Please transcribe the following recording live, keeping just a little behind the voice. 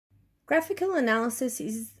Graphical analysis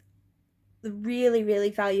is a really, really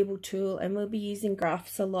valuable tool, and we'll be using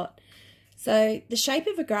graphs a lot. So the shape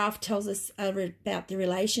of a graph tells us about the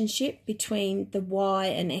relationship between the y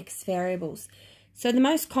and x variables. So the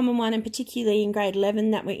most common one, and particularly in grade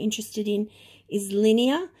 11 that we're interested in, is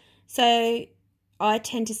linear. So I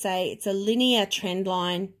tend to say it's a linear trend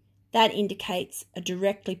line that indicates a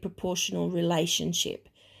directly proportional relationship.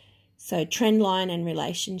 So trend line and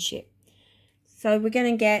relationship. So we're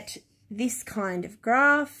going to get this kind of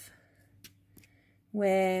graph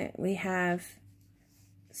where we have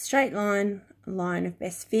straight line, line of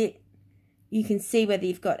best fit. You can see whether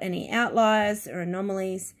you've got any outliers or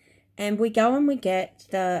anomalies, and we go and we get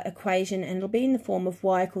the equation, and it'll be in the form of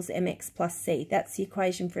y equals mx plus c. That's the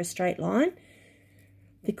equation for a straight line.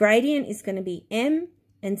 The gradient is going to be m,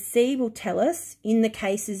 and c will tell us in the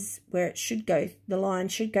cases where it should go, the line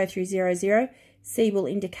should go through 0, 0, c will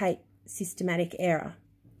indicate systematic error.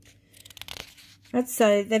 Right,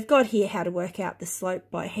 so they've got here how to work out the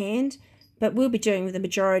slope by hand, but we'll be doing the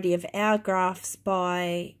majority of our graphs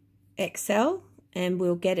by Excel, and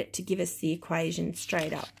we'll get it to give us the equation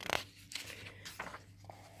straight up.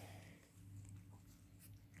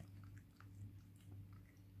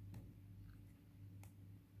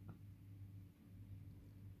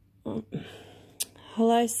 Oh.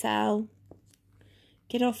 Hello, Sal.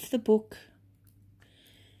 Get off the book.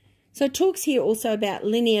 So it talks here also about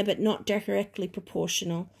linear but not directly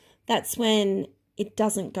proportional. That's when it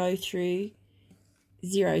doesn't go through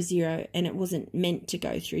 0, 0, and it wasn't meant to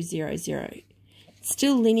go through 0, 0. It's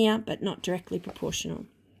still linear but not directly proportional.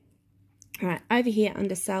 All right, over here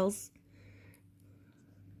under cells,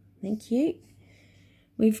 thank you,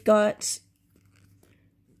 we've got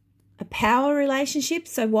a power relationship.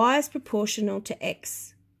 So y is proportional to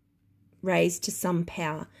x raised to some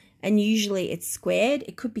power, and usually it's squared.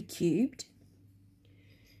 It could be cubed.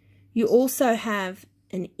 You also have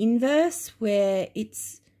an inverse where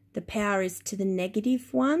the power is to the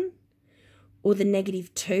 -1 or the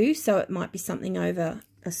 -2, so it might be something over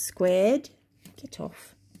a squared. Get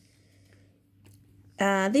off.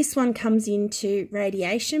 This one comes into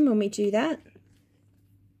radiation when we do that.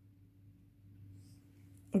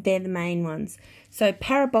 They're the main ones. So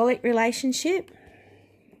parabolic relationship.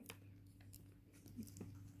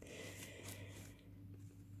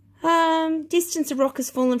 Distance a rock has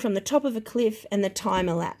fallen from the top of a cliff and the time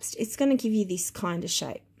elapsed. It's going to give you this kind of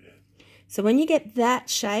shape. So when you get that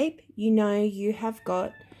shape, you know you have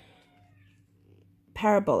got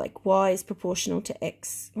parabolic. Y is proportional to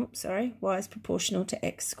x. Oops, sorry. Y is proportional to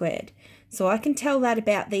x squared. So I can tell that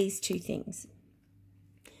about these two things.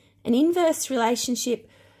 An inverse relationship,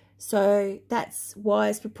 so that's y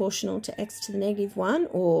is proportional to x to the -1,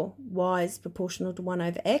 or y is proportional to 1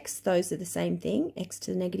 over x. Those are the same thing. X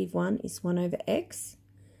to the -1 is 1 over x.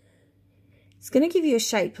 It's going to give you a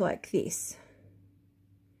shape like this.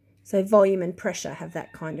 So volume and pressure have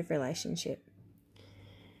that kind of relationship.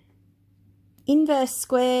 Inverse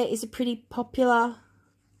square is a pretty popular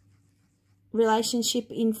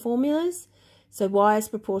relationship in formulas. So y is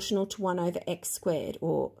proportional to 1 over x squared,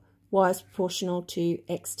 or y is proportional to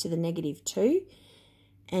x to the -2,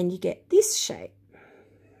 and you get this shape.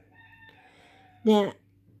 Now,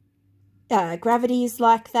 gravity is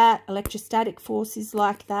like that, electrostatic force is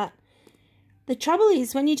like that. The trouble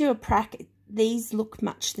is when you do a prac, these look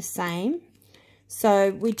much the same.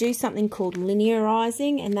 So we do something called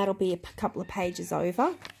linearising, and that'll be a couple of pages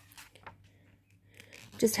over.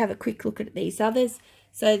 Just have a quick look at these others.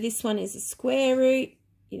 So this one is a square root.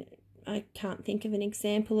 I can't think of an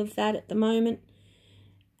example of that at the moment.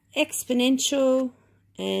 Exponential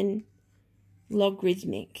and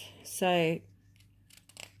logarithmic. So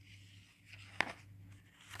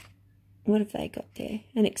what have they got there?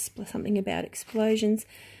 Something about explosions.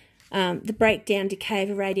 The breakdown decay of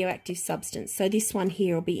a radioactive substance. So this one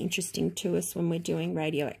here will be interesting to us when we're doing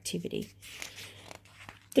radioactivity.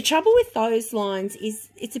 The trouble with those lines is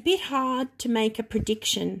it's a bit hard to make a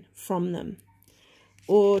prediction from them,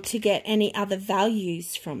 or to get any other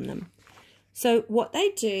values from them. So what they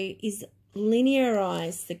do is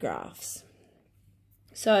linearize the graphs.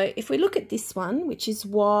 So if we look at this one, which is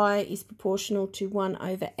y is proportional to 1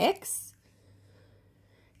 over x,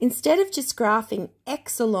 instead of just graphing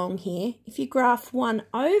x along here, if you graph 1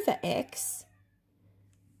 over x,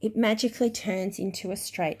 it magically turns into a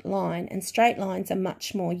straight line, and straight lines are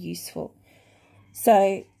much more useful.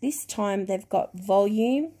 So this time they've got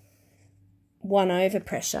volume 1 over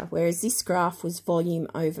pressure, whereas this graph was volume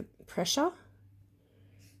over pressure.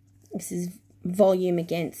 This is volume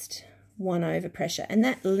against 1 over pressure, and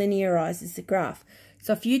that linearizes the graph.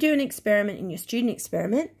 So if you do an experiment in your student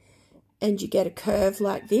experiment and you get a curve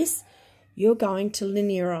like this, you're going to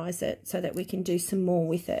linearize it so that we can do some more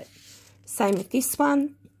with it. Same with this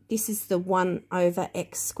one. This is the 1 over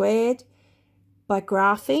x squared. By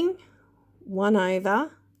graphing 1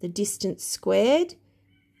 over the distance squared,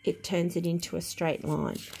 it turns it into a straight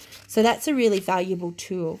line. So that's a really valuable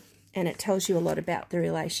tool, and it tells you a lot about the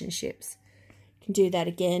relationships. You can do that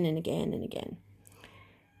again and again and again.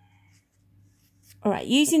 All right,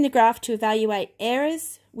 using the graph to evaluate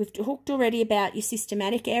errors. We've talked already about your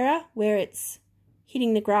systematic error, where it's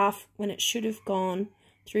hitting the graph when it should have gone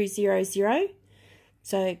through 0, 0.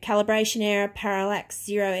 So calibration error, parallax,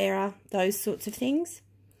 zero error, those sorts of things.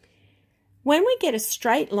 When we get a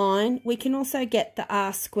straight line, we can also get the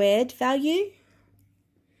r squared value,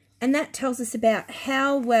 and that tells us about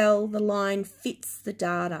how well the line fits the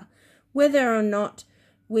data, whether or not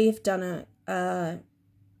we've done a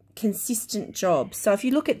consistent job. So if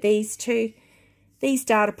you look at these two, these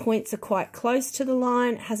data points are quite close to the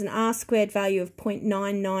line. It has an r squared value of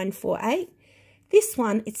 0.9948. This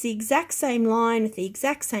one, it's the exact same line with the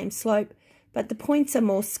exact same slope, but the points are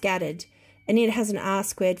more scattered, and it has an r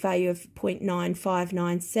squared value of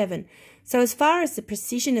 0.9597. So as far as the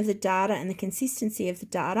precision of the data and the consistency of the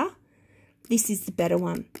data, this is the better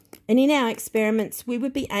one. And in our experiments, we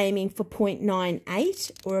would be aiming for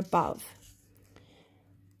 0.98 or above.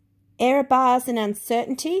 Error bars and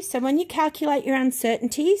uncertainty. So when you calculate your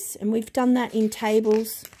uncertainties, and we've done that in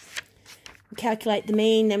tables, we calculate the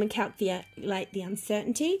mean, then we calculate the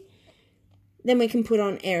uncertainty, then we can put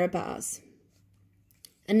on error bars.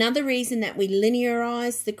 Another reason that we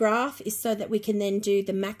linearize the graph is so that we can then do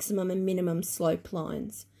the maximum and minimum slope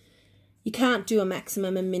lines. You can't do a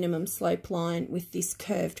maximum and minimum slope line with this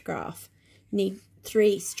curved graph. You need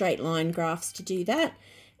 3 straight line graphs to do that.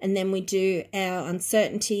 And then we do our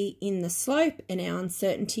uncertainty in the slope and our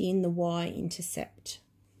uncertainty in the y-intercept.